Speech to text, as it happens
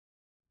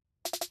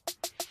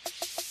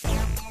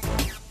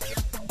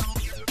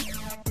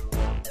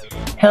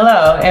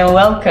Hello and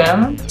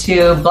welcome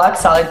to Block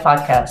Solid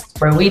Podcast,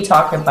 where we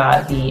talk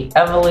about the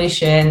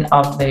evolution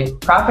of the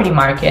property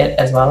market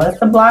as well as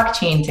the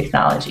blockchain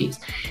technologies,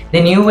 the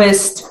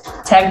newest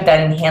tech that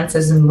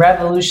enhances and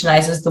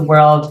revolutionizes the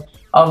world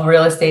of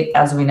real estate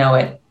as we know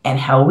it, and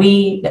how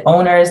we, the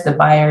owners, the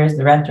buyers,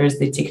 the renters,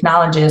 the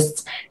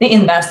technologists, the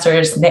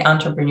investors, the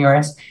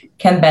entrepreneurs,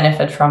 can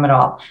benefit from it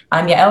all.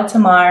 I'm Yael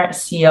Tamar,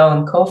 CEO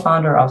and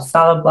co-founder of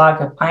Solid Block,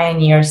 a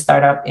pioneer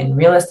startup in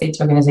real estate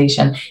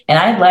tokenization. And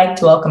I'd like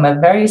to welcome a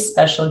very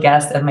special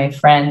guest and my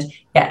friend,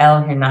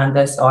 Yael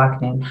Hernandez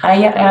Oaknin. Hi,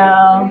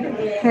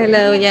 Yael.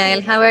 Hello,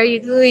 Yael. How are you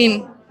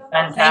doing?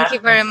 Fantastic. Thank you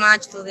very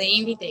much for the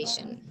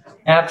invitation.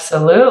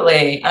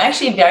 Absolutely. I'm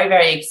actually very,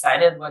 very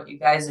excited what you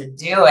guys are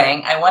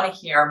doing. I want to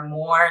hear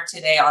more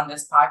today on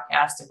this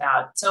podcast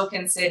about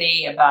Token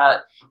City,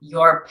 about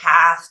your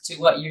path to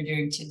what you're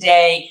doing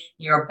today,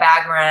 your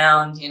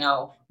background,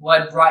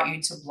 what brought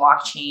you to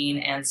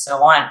blockchain and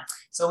so on.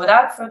 So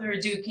without further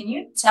ado, can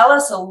you tell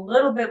us a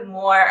little bit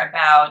more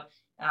about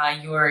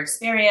your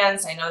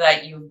experience? I know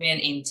that you've been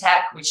in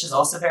tech, which is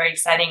also very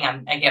exciting.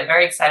 I get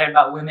very excited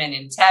about women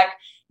in tech.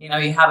 You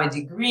have a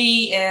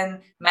degree in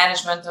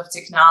management of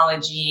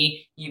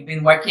technology. You've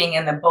been working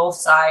in the both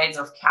sides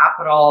of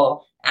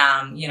capital,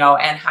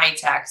 and high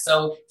tech.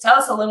 So tell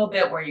us a little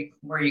bit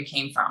where you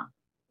came from.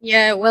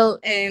 Yeah, well,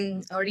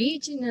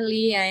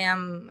 originally I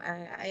am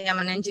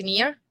an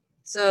engineer.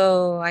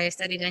 So I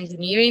studied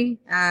engineering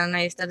and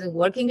I started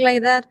working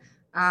like that.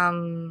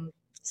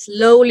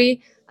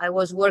 Slowly, I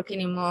was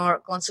working in more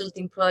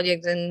consulting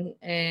projects and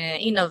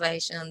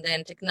innovation,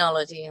 then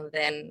technology, and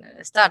then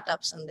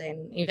startups, and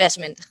then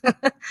investment,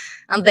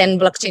 and then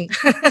blockchain.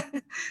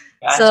 Gotcha.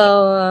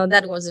 So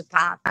that was the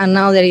path. And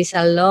now there is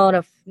a lot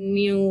of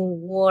new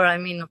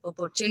of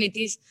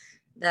opportunities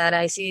that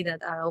I see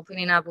that are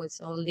opening up with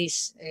all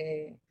this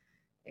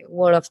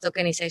world of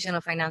tokenization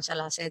of financial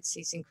assets.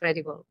 Is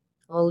incredible.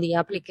 All the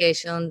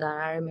applications that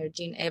are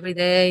emerging every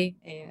day.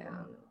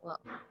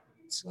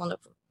 It's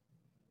wonderful.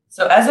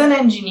 So as an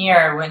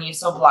engineer, when you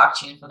saw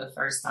blockchain for the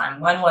first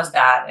time, when was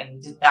that?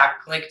 And did that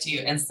click to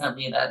you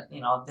instantly that,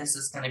 this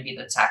is going to be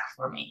the tech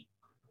for me?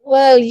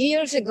 Well, many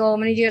years ago,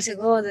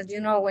 that,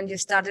 when you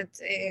started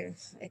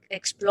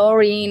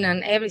exploring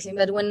and everything,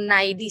 but when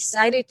I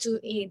decided to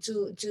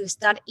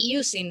start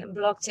using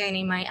blockchain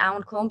in my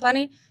own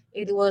company,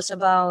 it was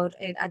about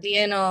at the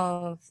end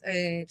of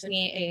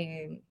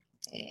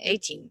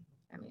 2018.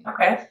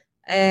 Okay.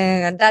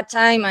 At that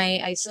time,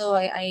 I saw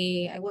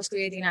I was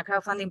creating a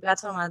crowdfunding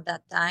platform at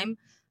that time,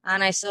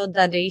 and I saw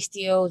that the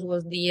STOs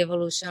was the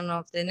evolution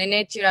of the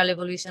natural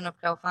evolution of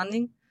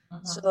crowdfunding.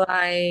 Uh-huh. So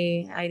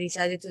I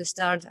decided to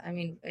start.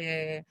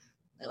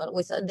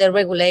 With the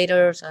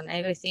regulators and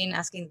everything,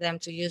 asking them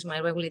to use my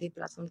regulated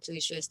platform to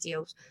issue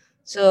STOs.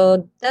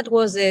 So that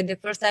was the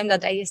first time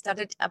that I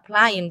started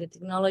applying the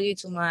technology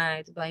to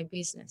my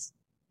business.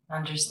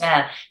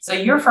 Understand. So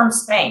you're from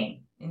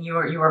Spain, and you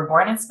were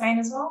born in Spain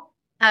as well?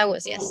 I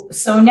was, yes.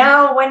 So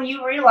now when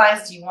you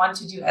realized you want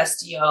to do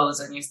STOs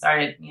and you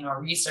started,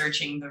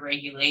 researching the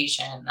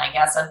regulation, I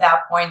guess at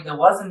that point there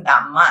wasn't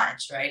that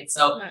much, right?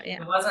 So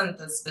It wasn't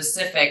the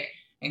specific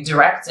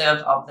directive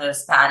of the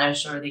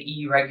Spanish or the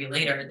EU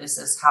regulator. This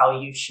is how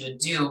you should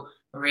do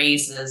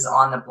raises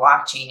on the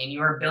blockchain, and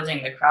you were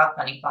building the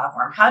crowdfunding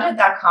platform. How did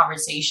that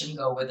conversation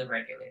go with the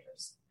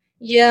regulators?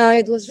 Yeah,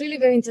 it was really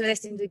very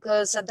interesting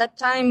because at that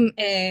time,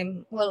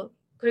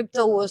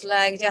 crypto was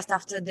like just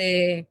after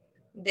the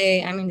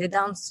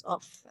downs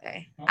of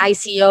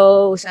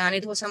ICOs, and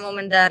it was a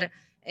moment that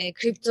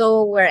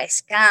crypto were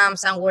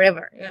scams and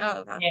wherever,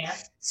 Yeah.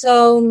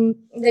 So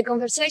the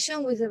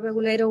conversation with the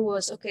regulator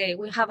was, okay,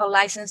 we have a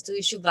license to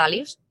issue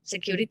values,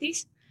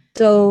 securities.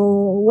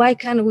 So why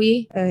can't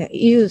we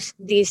use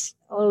this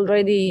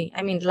already,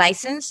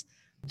 license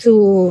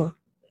to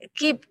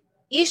keep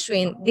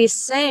issuing these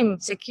same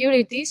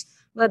securities,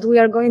 but we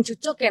are going to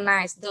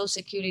tokenize those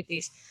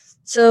securities.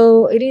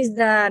 So it is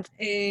that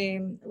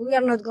we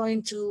are not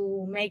going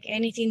to make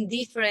anything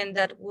different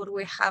than what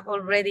we have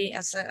already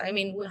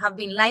we have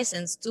been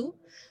licensed to.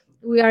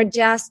 We are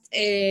just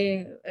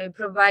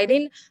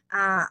providing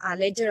a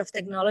ledger of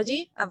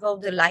technology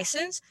above the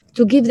license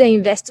to give the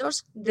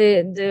investors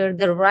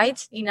the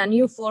rights in a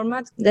new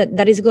format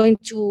that is going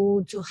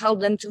to help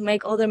them to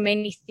make other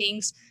many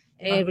things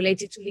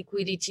related to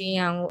liquidity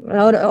and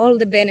all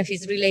the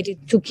benefits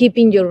related to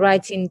keeping your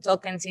rights in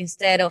tokens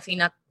instead of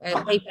in a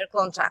paper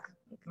contract.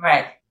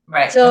 Right.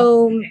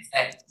 So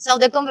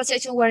the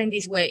conversation were in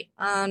this way,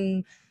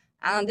 and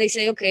they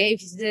say, okay,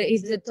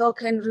 if the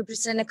token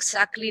represent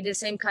exactly the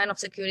same kind of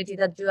security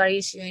that you are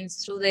issuing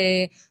through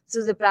the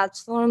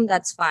platform,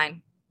 that's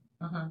fine.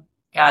 Mm-hmm.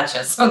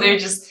 Gotcha. So they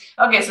just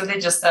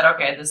said,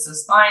 okay, this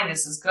is fine,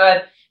 this is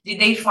good. Did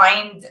they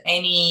find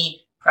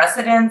any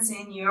precedents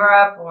in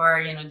Europe,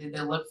 or did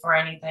they look for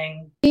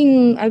anything?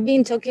 I've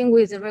been talking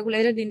with the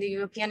regulator in the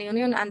European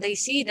Union, and they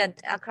see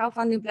that a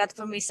crowdfunding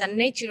platform is a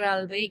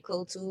natural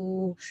vehicle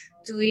to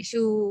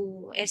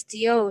issue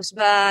STOs,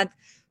 but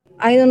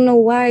I don't know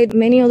why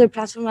many other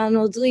platforms are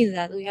not doing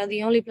that. We are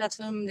the only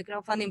platform, the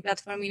crowdfunding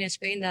platform in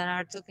Spain that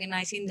are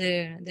tokenizing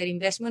their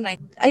investment.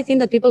 I think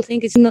that people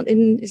think it's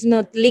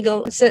not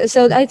legal.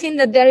 So I think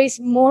that there is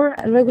more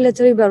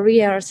regulatory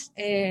barriers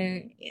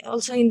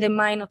also in the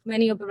mind of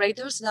many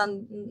operators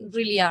than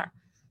really are.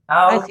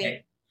 Oh,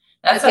 okay.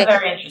 That's a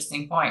very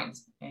interesting point.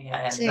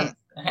 Yeah, Sí.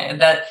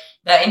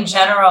 that in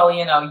general,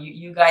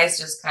 you guys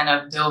just kind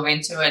of dove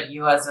into it,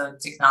 you as a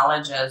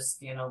technologist,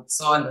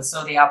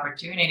 saw the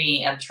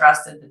opportunity and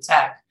trusted the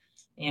tech,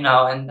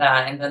 and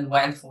then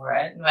went for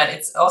it. But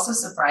it's also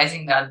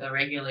surprising that the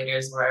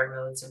regulators were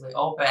relatively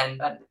open.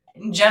 But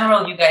in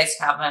general, you guys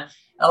have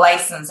a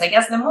license. I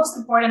guess the most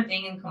important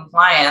thing in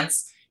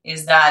compliance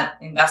is that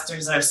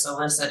investors are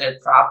solicited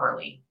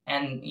properly,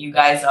 and you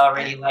guys are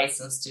already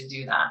licensed to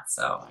do that.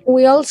 So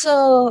we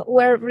also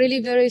were really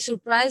very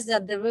surprised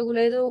that the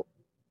regulator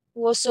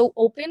was so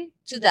open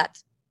to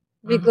that,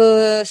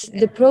 because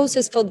the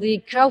process for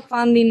the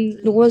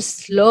crowdfunding was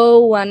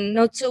slow and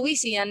not so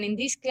easy. And in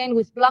this case,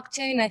 with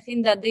blockchain, I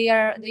think that they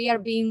are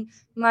being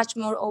much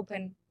more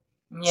open.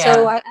 Yeah.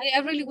 So I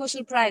really was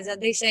surprised that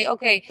they say,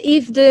 okay,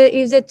 if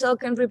the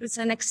token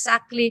represents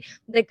exactly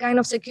the kind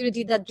of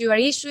security that you are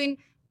issuing,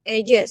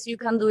 yes, you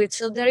can do it.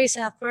 So there is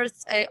a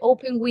first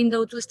open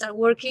window to start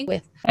working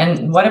with.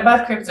 And what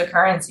about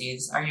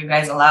cryptocurrencies? Are you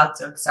guys allowed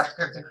to accept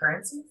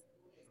cryptocurrencies?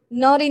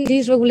 Not in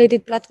this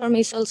regulated platform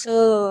is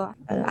also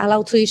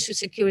allowed to issue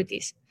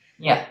securities.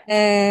 Yeah.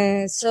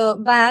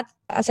 But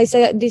as I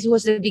said, this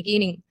was the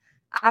beginning.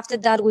 After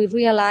that, we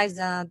realized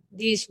that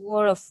this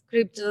world of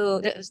crypto,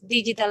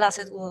 digital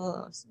asset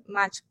was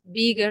much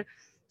bigger.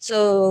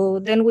 So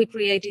then we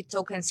created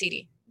Token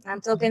City.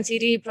 And Token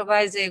City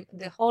provides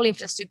the whole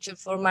infrastructure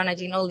for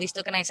managing all these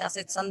tokenized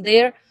assets. And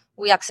there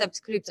we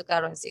accept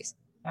cryptocurrencies.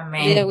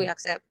 Amazing. There we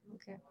accept.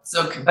 Okay.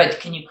 So, but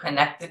can you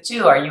connect the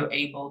two? Are you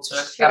able to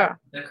accept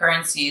the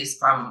currencies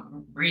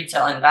from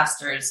retail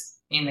investors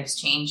in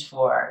exchange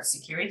for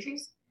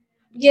securities?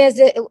 Yes,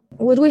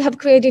 what we have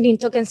created in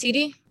Token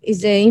City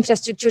is the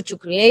infrastructure to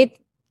create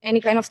any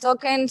kind of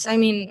tokens. I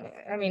mean,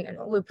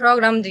 we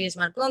program the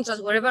smart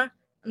contracts, whatever,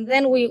 and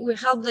then we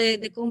help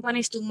the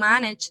companies to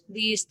manage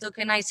these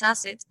tokenized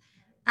assets.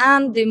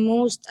 And the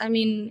most,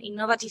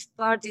 innovative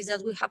part is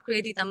that we have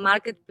created a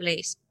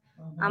marketplace,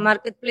 a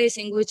marketplace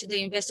in which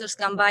the investors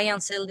can buy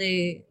and sell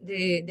the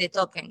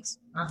tokens.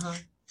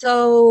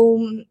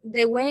 So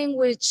the way in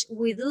which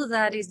we do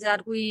that is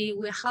that we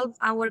help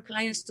our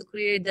clients to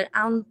create their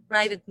own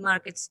private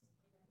markets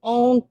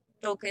on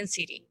Token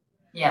City.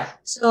 Yeah.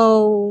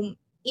 So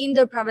in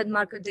the private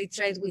market, they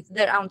trade with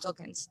their own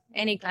tokens,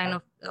 any kind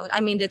of,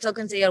 the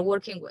tokens they are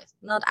working with,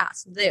 not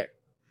us, there.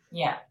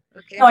 Yeah.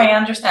 Okay. No, I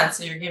understand.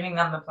 So you're giving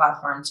them the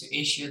platform to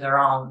issue their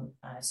own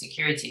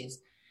securities.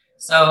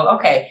 So,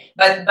 okay.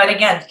 But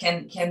again,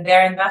 can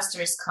their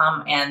investors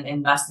come and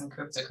invest in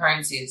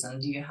cryptocurrencies?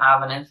 And do you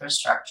have an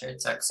infrastructure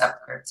to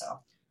accept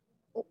crypto?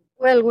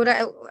 Well,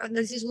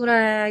 this is what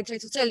I try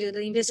to tell you.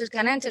 The investors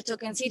can enter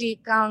Token City,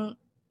 can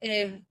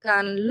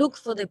look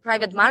for the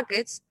private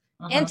markets,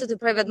 enter the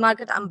private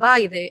market and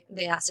buy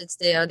the assets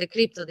there, the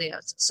crypto there.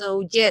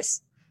 So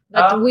yes,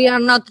 but we are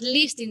not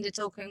listing the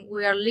token.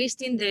 We are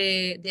listing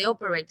the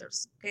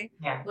operators. Okay.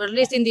 Yeah. We're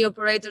listing the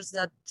operators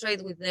that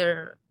trade with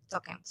their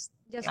tokens.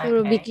 Just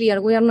to be clear,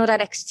 we are not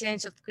an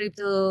exchange of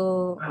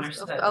crypto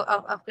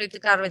of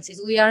cryptocurrencies.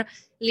 We are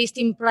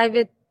listing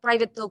private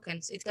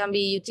tokens. It can be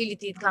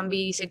utility, it can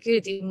be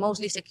security,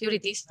 mostly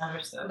securities.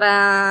 Understood.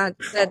 But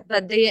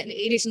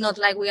it is not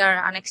like we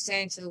are an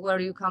exchange where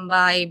you can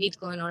buy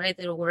Bitcoin or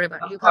Ether or whatever.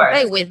 You can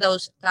pay with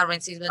those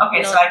currencies. But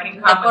okay, so I can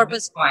come with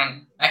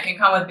Bitcoin. I can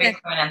come with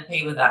Bitcoin and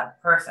pay with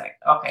that.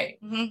 Perfect. Okay.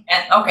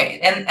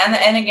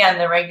 And again,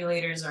 the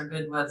regulators are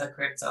good with the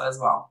crypto as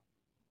well.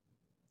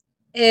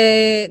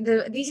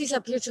 This is a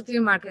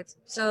peer-to-peer market.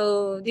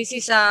 So this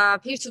is a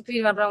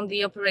peer-to-peer around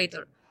the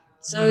operator.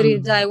 So it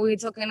is that we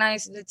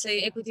tokenize, let's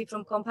say, equity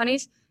from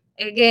companies.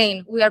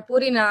 Again, we are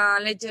putting a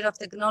ledger of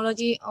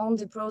technology on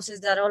the process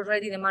that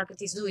already the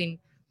market is doing.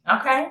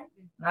 Okay,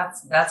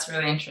 that's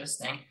really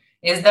interesting.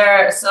 Is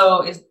there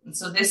so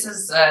this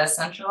is a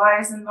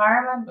centralized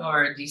environment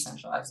or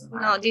decentralized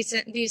environment?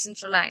 No,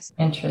 decentralized.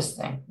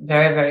 Interesting.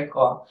 Very, very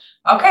cool.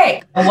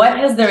 Okay, what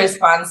has the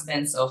response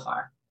been so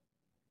far?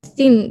 I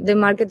think the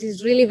market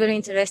is really very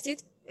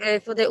interested.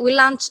 We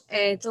launched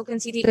Token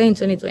City in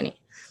 2020,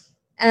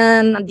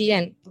 and at the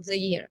end of the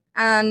year,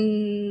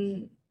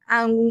 and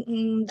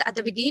at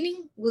the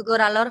beginning, we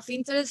got a lot of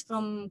interest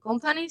from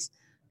companies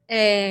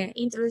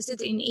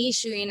interested in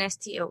issuing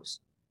STOs.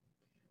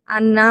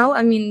 And now,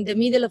 the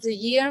middle of the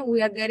year,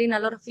 we are getting a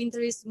lot of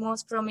interest,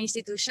 most from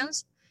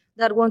institutions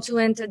that want to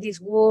enter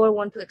this world,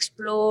 want to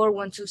explore,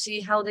 want to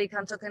see how they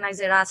can tokenize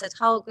their assets,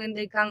 how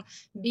they can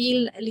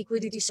build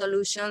liquidity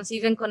solutions,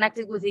 even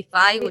connected with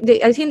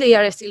DeFi. I think they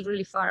are still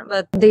really far,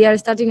 but they are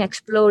starting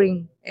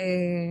exploring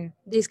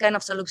this kind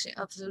of solution.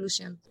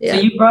 Yeah.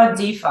 So you brought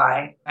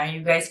DeFi. Are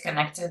you guys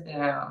connected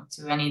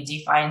to any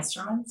DeFi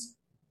instruments?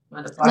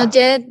 with the Not platform?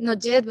 yet,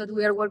 not yet, but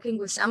we are working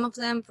with some of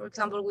them. For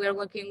example, we are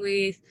working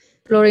with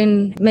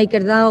Florin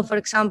MakerDAO, for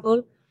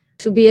example,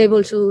 to be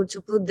able to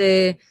put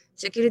the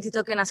security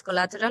token as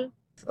collateral.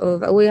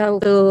 We are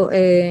also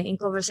in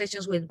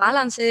conversations with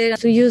Balancer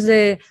to use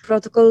the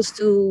protocols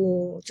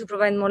to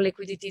provide more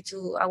liquidity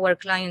to our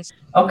clients.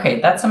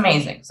 Okay, that's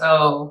amazing.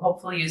 So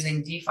hopefully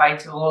using DeFi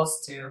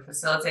tools to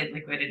facilitate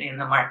liquidity in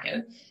the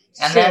market,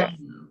 and Sure.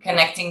 then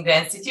connecting the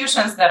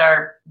institutions that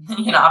are,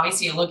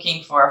 obviously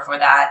looking for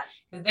that,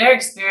 because they're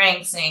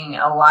experiencing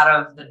a lot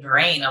of the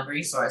drain of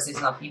resources.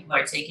 People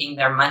are taking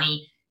their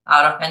money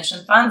out of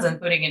pension funds and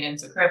putting it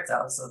into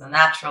crypto. So the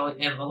natural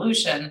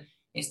evolution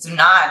is to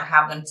not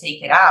have them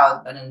take it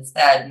out, but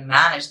instead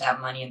manage that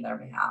money in their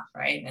behalf,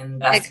 right?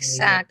 And that's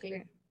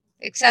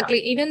Exactly.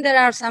 Even there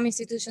are some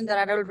institutions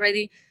that are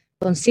already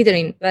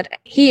considering, but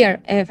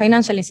here, a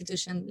financial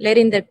institution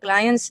letting their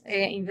clients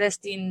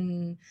invest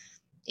in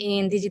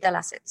digital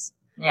assets.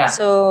 Yeah.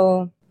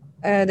 So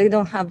they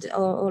don't have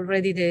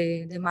already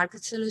the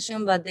market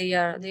solution, but they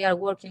are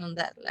working on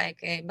that.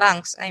 Like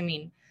banks,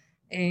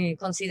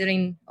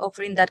 considering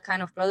offering that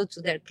kind of product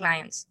to their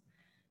clients.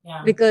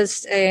 Yeah.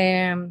 Because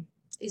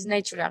it's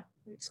natural.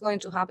 It's going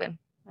to happen,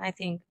 I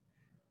think.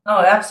 Oh,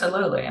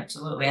 absolutely,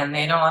 absolutely, and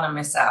they don't want to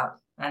miss out.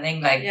 I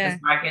think this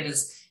market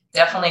is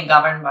definitely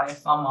governed by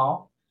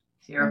FOMO,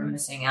 fear of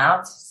missing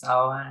out.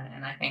 So,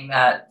 and I think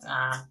that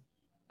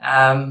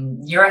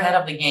you're ahead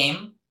of the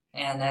game,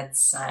 and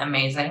it's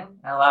amazing.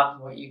 I love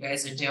what you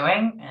guys are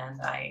doing,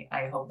 and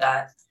I hope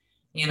that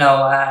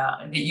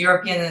the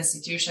European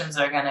institutions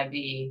are going to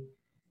be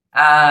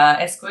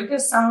as quick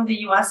as some of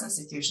the U.S.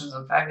 institutions.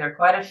 In fact, there are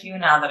quite a few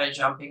now that are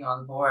jumping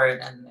on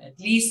board and at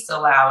least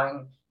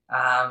allowing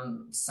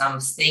some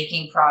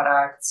staking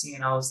products,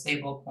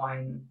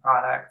 stablecoin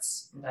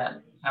products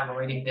that have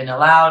already been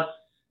allowed.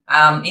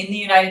 In the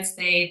United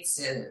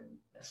States,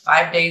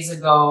 5 days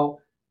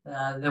ago,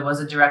 there was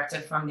a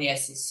directive from the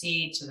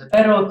SEC to the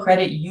federal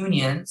credit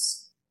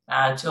unions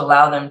to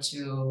allow them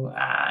to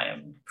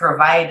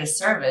provide a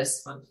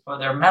service for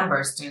their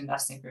members to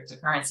invest in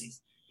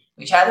cryptocurrencies,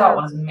 which I thought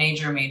was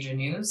major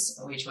news,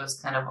 which was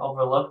kind of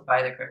overlooked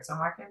by the crypto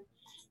market.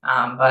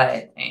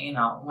 But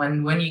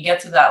when you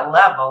get to that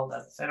level,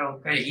 that federal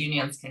credit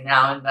unions can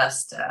now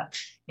invest,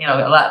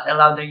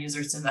 allow their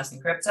users to invest in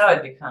crypto,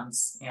 it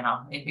becomes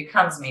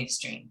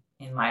mainstream,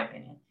 in my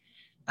opinion.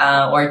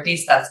 Or at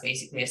least that's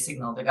basically a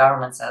signal. The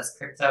government says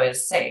crypto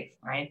is safe,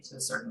 right, to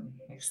a certain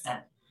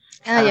extent.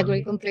 I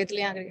agree,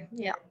 completely agree.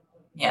 Yeah.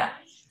 Yeah.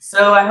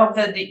 So I hope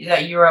that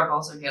that Europe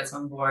also gets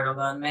on board.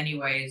 Although in many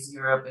ways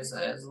Europe is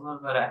a little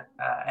bit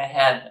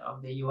ahead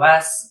of the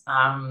U.S.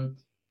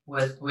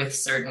 With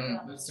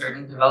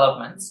certain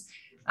developments.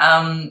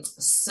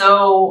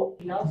 So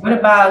what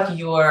about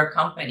your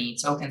company,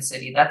 Token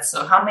City?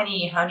 How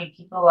many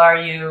people are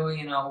you?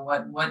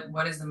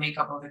 What is the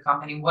makeup of the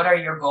company? What are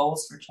your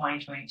goals for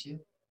 2022?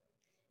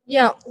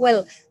 Yeah,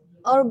 well,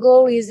 our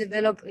goal is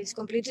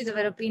completely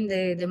developing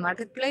the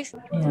marketplace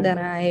that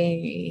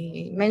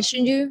I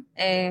mentioned you.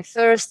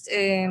 First,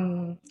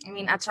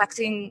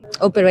 attracting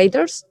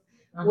operators,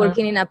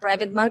 working in a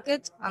private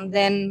market, and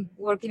then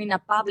working in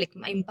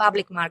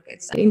public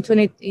markets. In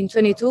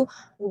 2022,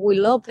 we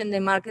will open the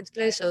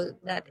marketplace so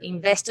that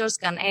investors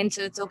can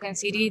enter Token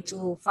City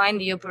to find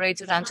the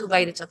operator and to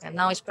buy the token.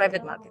 Now it's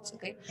private markets,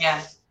 okay?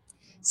 Yeah.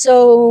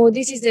 So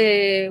this is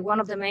one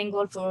of the main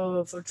goals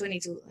for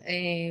 22.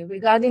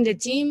 Regarding the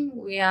team,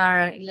 we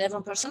are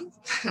 11 persons.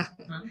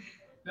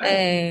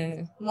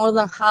 More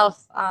than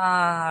half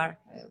are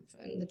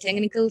the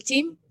technical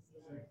team.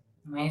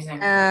 Amazing.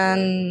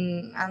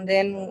 And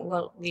then,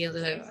 the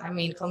other,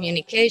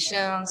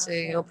 communications,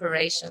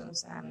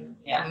 operations, and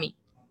me.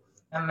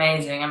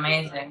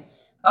 Amazing.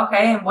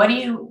 Okay, what do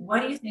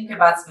you think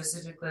about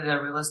specifically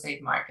the real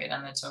estate market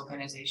and the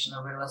tokenization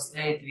of real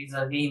estate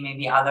vis-a-vis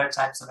maybe other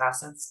types of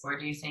assets? Where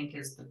do you think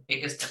is the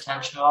biggest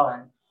potential,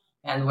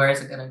 and where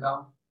is it going to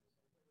go?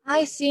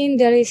 I think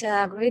there is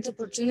a great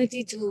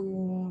opportunity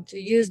to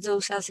use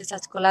those assets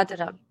as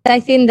collateral. I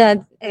think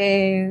that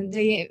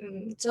the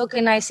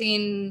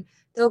tokenizing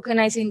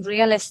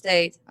real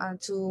estate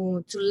and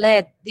to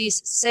let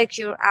these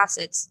secure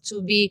assets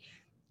to be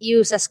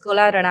used as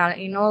collateral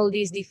in all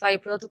these DeFi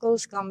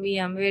protocols can be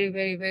a very,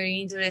 very, very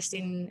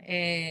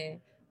interesting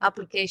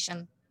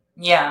application.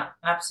 Yeah,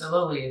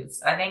 absolutely.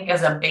 I think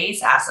as a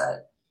base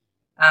asset,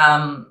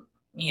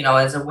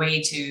 as a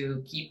way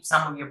to keep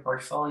some of your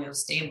portfolio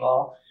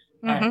stable,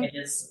 it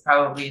is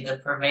probably the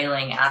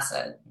prevailing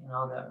asset,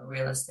 the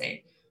real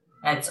estate.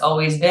 And it's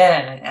always been,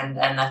 and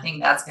I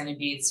think that's going to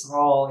be its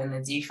role in the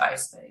DeFi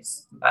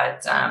space.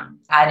 But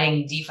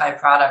adding DeFi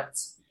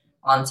products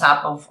on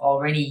top of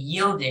already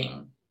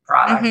yielding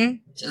product,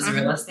 which is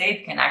real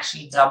estate, can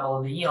actually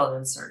double the yield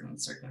in certain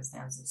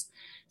circumstances.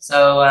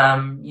 So,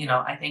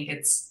 I think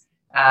it's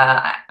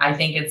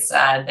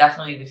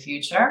definitely the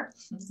future,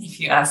 if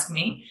you ask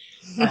me.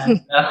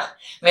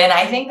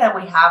 I think that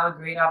we have a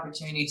great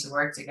opportunity to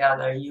work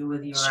together. You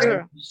with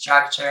your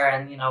structure,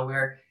 and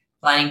we're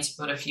planning to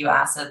put a few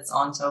assets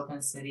on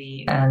Token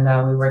City, and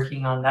we're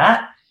working on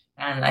that.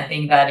 And I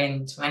think that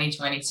in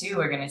 2022,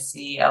 we're going to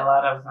see a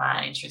lot of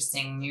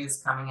interesting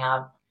news coming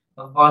out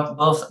of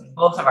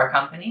both of our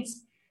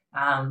companies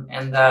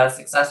and the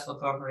successful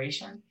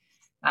cooperation.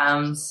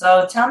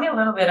 So tell me a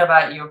little bit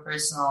about your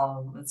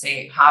personal, let's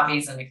say,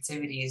 hobbies and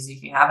activities.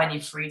 If you have any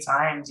free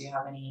time, do you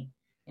have any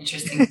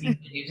interesting things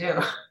that you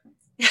do?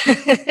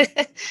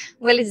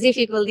 Well, it's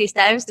difficult these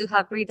times to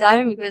have free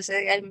time because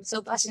I'm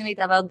so passionate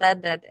about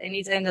that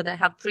anytime that I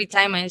have free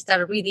time, I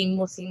start reading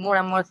more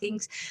and more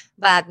things.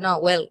 But no,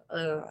 well,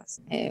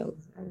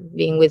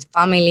 being with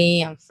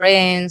family and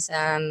friends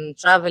and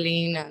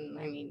traveling, and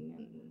I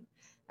mean,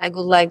 I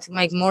would like to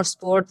make more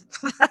sport.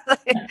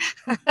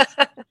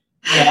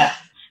 Yeah,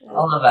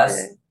 all of us.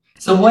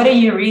 So what are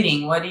you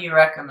reading? What do you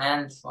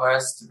recommend for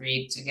us to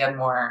read to get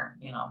more,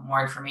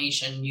 more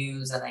information,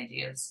 news, and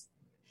ideas?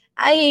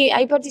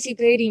 I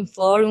participate in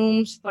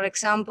forums, for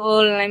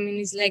example. I mean,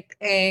 it's like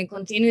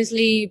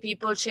continuously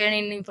people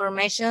sharing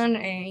information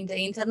in the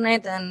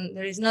internet, and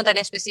there is not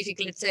a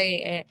specific, let's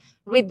say,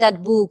 read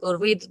that book or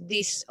read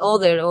this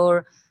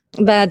other,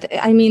 but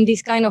I mean,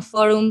 this kind of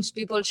forums,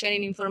 people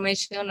sharing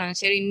information and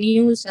sharing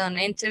news and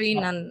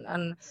entering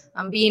and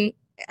being,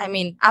 I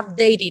mean,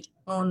 updated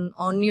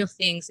on new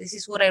things. This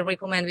is what I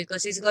recommend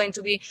because it's going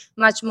to be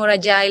much more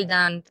agile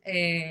than.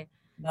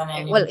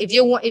 Well, if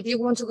you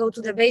want to go to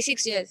the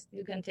basics, yes,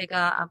 you can take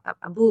a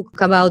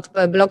book about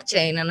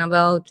blockchain and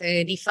about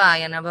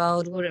DeFi and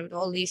about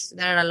all this.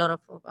 There are a lot of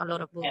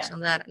books on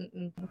that.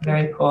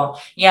 Very cool.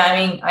 Yeah,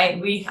 I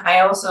mean, I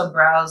also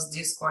browse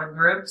Discord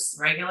groups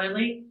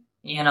regularly.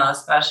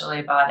 Especially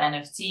about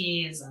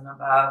NFTs and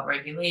about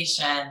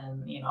regulation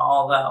and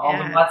all the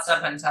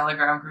WhatsApp and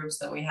Telegram groups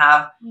that we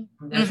have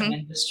from different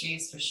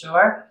industries for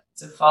sure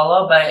to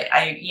follow. But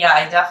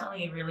I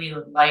definitely really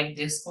like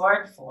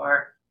Discord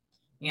for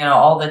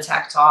all the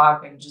tech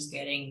talk and just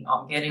getting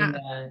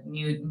the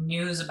new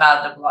news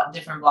about the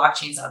different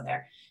blockchains out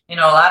there. A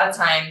lot of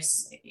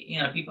times,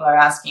 people are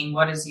asking,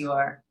 what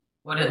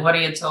are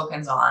your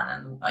tokens on,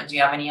 and do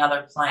you have any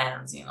other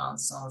plans, and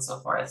so on and so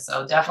forth.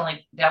 So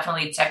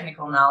definitely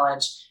technical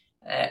knowledge.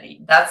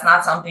 That's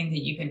not something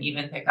that you can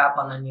even pick up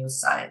on the news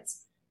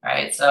sites,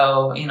 right?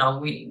 So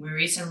we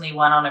recently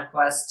went on a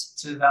quest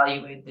to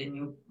evaluate the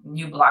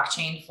new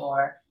blockchain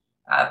for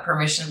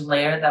permission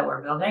layer that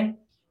we're building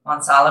on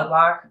Solid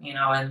Block,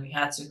 and we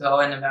had to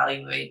go and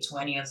evaluate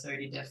 20 or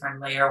 30 different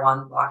layer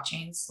one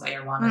blockchains.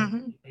 Layer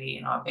one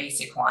is a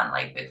basic one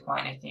like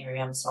Bitcoin,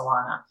 Ethereum,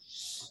 Solana,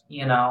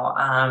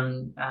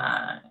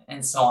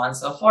 and so on and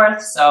so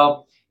forth.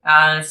 So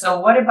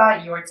what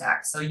about your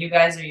tech? So you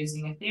guys are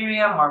using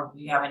Ethereum, or do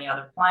you have any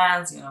other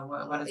plans?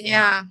 What is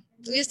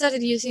we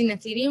started using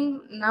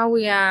Ethereum. Now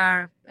we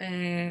are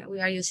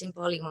using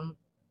Polygon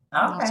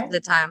most of the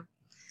time.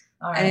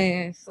 All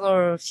right.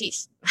 For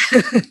fees,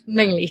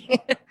 mainly.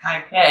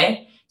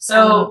 Okay.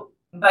 So,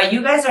 but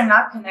you guys are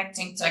not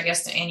connecting to, I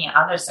guess, to any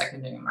other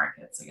secondary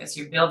markets. I guess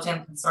you're built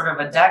in sort of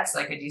a DEX,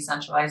 like a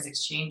decentralized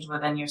exchange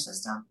within your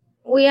system.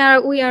 We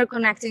are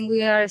connecting.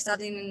 We are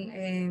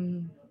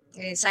starting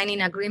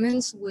signing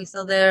agreements with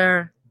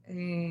other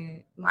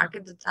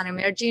markets that are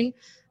emerging,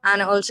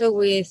 and also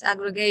with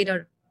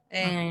aggregator.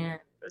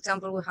 For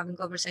example, we're having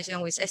conversation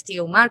with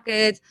STO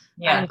Market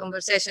and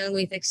conversation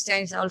with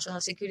exchange, also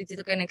security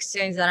token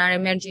exchange that are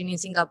emerging in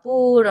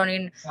Singapore or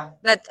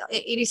but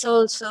it is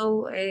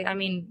also,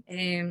 in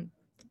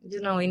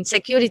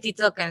security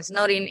tokens,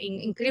 not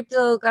in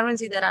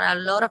cryptocurrency. There are a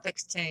lot of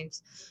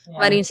exchanges,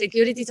 but in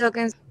security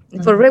tokens,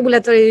 for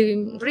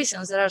regulatory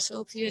reasons, there are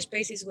so few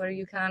spaces where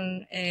you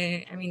can,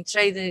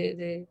 trade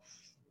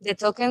the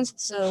tokens.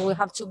 So we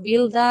have to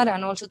build that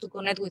and also to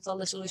connect with all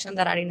the solutions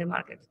that are in the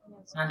market.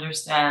 I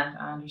understand.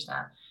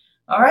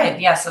 All right.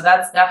 Yeah. So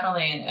that's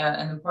definitely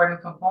an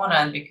important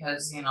component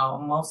because,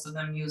 most of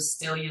them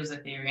still use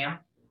Ethereum.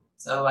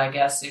 So I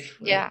guess if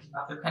you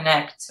have to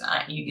connect,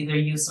 you either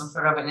use some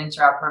sort of an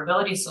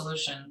interoperability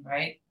solution,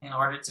 right? In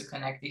order to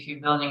connect, if you're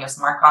building a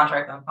smart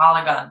contract on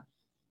Polygon,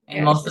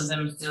 and most of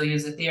them still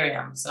use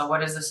Ethereum. So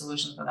what is the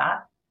solution for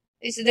that?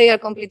 They are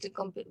completely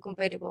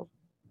compatible.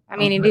 I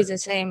mean, it is the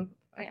same.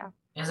 Yeah.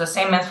 It's the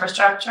same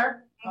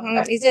infrastructure?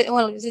 Okay.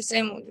 It's the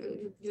same.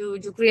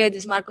 You create the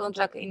smart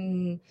contract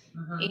in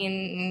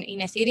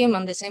Ethereum,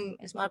 and the same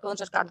smart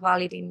contract are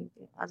valid in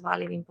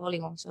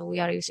Polygon. So we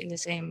are using the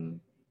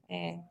same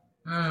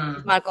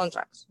smart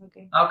contracts.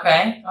 Okay.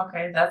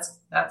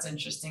 That's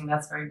interesting.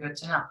 That's very good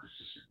to know.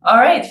 All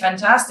right,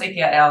 fantastic,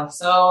 Yael.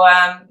 So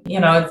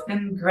it's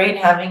been great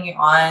having you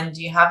on.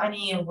 Do you have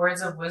any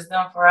words of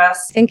wisdom for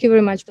us? Thank you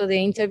very much for the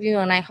interview,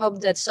 and I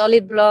hope that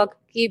Solid Block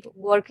keep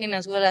working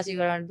as well as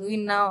you are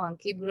doing now, and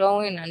keep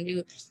growing, and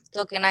you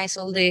tokenize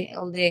all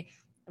the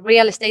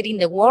real estate in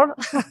the world.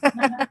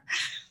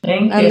 Thank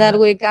you. And that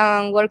we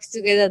can work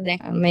together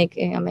and make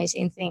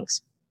amazing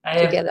things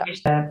together.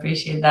 I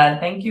appreciate that.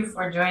 Thank you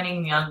for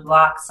joining me on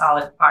Block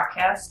Solid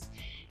Podcast.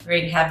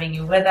 Great having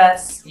you with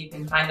us. You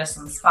can find us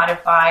on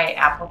Spotify,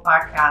 Apple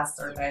Podcasts,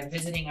 or by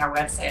visiting our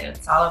website at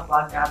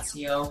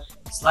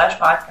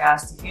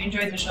solidblock.co/podcast. If you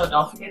enjoyed the show,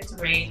 don't forget to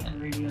rate and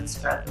review and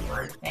spread the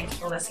word. Thanks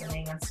for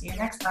listening, and see you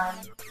next time.